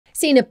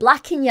Seeing a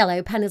black and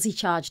yellow penalty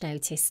charge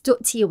notice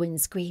stuck to your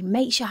windscreen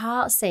makes your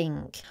heart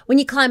sink. When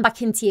you climb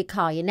back into your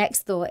car, your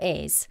next thought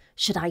is,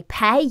 should I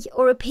pay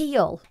or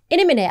appeal? In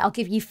a minute, I'll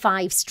give you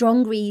 5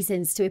 strong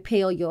reasons to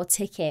appeal your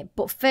ticket.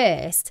 But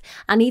first,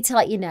 I need to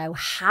let you know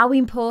how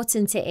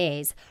important it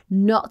is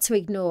not to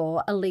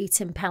ignore a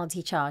Luton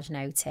penalty charge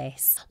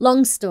notice.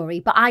 Long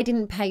story, but I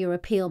didn't pay or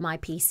appeal my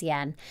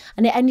PCN,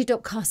 and it ended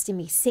up costing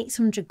me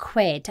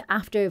 £600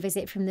 after a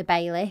visit from the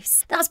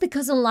bailiffs. That's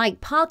because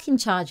unlike parking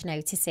charge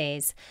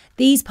notices,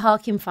 these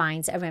parking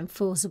fines are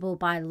enforceable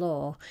by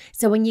law.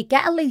 So when you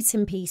get a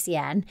Luton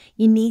PCN,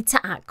 you need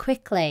to act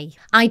quickly.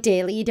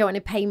 Ideally, you don't want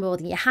to pay more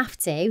than you have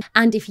to,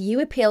 and if you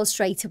appeal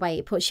straight away,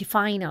 it puts your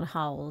fine on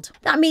hold.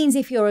 That means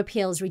if your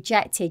appeal is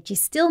rejected, you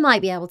still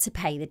might be able to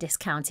pay the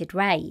discounted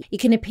rate. You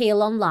can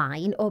appeal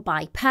online or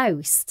by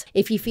post.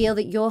 If you feel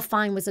that your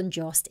fine was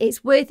unjust,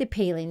 it's worth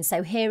appealing,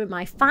 so here are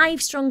my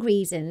 5 strong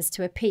reasons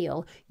to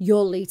appeal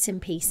your Luton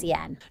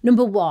PCN.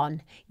 Number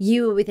 1,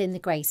 you are within the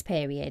grace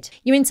period.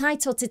 You're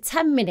entitled to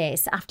 10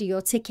 minutes after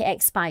your ticket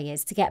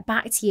expires to get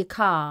back to your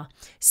car.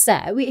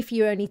 So if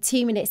you're only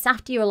 2 minutes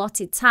after your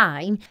allotted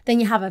time, then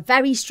you have a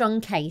very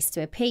strong case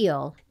to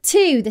appeal.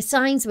 2, the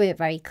signs weren't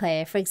very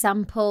clear. For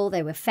example,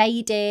 they were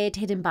faded,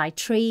 hidden by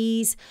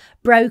trees,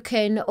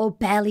 broken or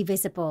barely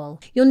visible.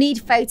 You'll need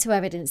photo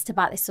evidence to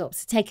back this up,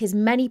 so take as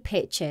many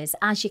pictures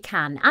as you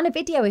can and a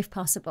video if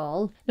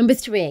possible. Number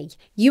 3,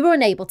 you were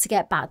unable to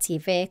get back to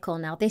your vehicle.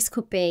 Now this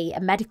could be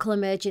a medical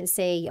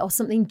emergency or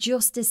something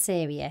just as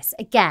serious.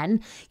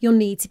 Again, you'll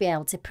need to be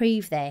able to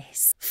prove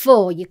this.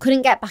 4, you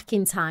couldn't get back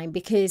in time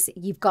because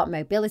you've got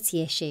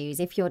mobility issues.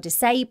 If you're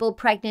disabled,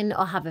 pregnant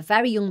or have a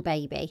very young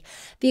baby,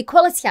 the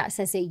Equality Act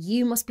says that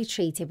you must be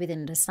treated with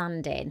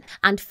understanding.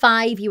 And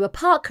 5, you were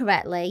parked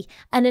correctly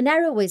and an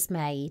error was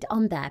made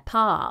on their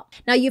part.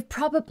 Now you've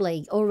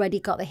probably already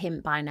got the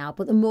hint by now,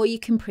 but the more you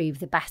can prove,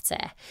 the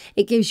better.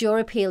 It gives your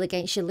appeal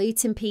against your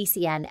Luton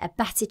PCN a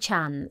better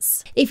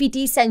chance. If you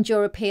do send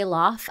your appeal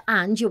off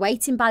and you're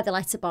waiting by the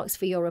letterbox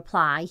for your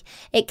reply,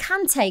 it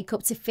can take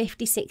up to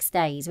 56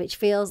 days, which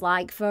feels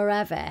like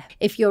forever.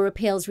 If your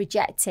appeal's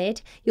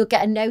rejected, you'll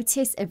get a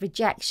notice of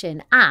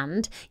rejection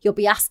and you'll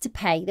be asked to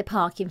pay the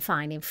parking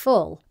fine in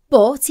full.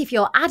 But if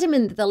you're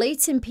adamant that the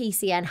Luton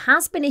PCN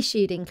has been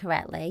issued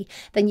incorrectly,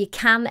 then you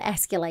can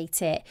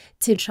escalate it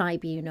to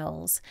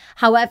tribunals.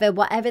 However,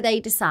 whatever they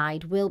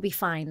decide will be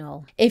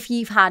final. If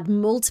you've had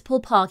multiple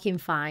parking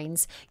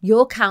fines,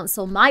 your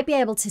council might be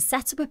able to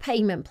set up a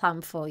payment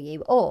plan for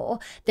you, or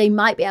they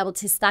might be able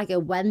to stagger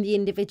when the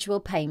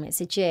individual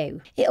payments are due.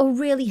 It'll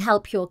really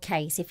help your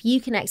case if you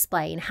can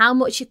explain how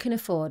much you can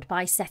afford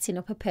by setting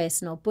up a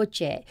personal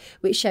budget,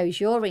 which shows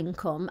your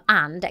income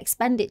and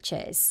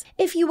expenditures.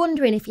 If you're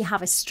wondering if you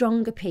have a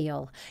strong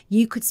appeal,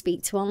 you could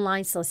speak to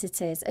online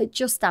solicitors at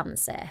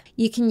JustAnswer.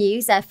 You can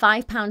use their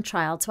 £5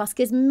 trial to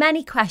ask as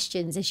many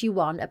questions as you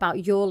want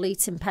about your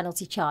Luton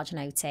penalty charge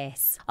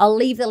notice. I'll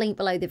leave the link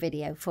below the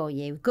video for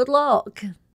you. Good luck!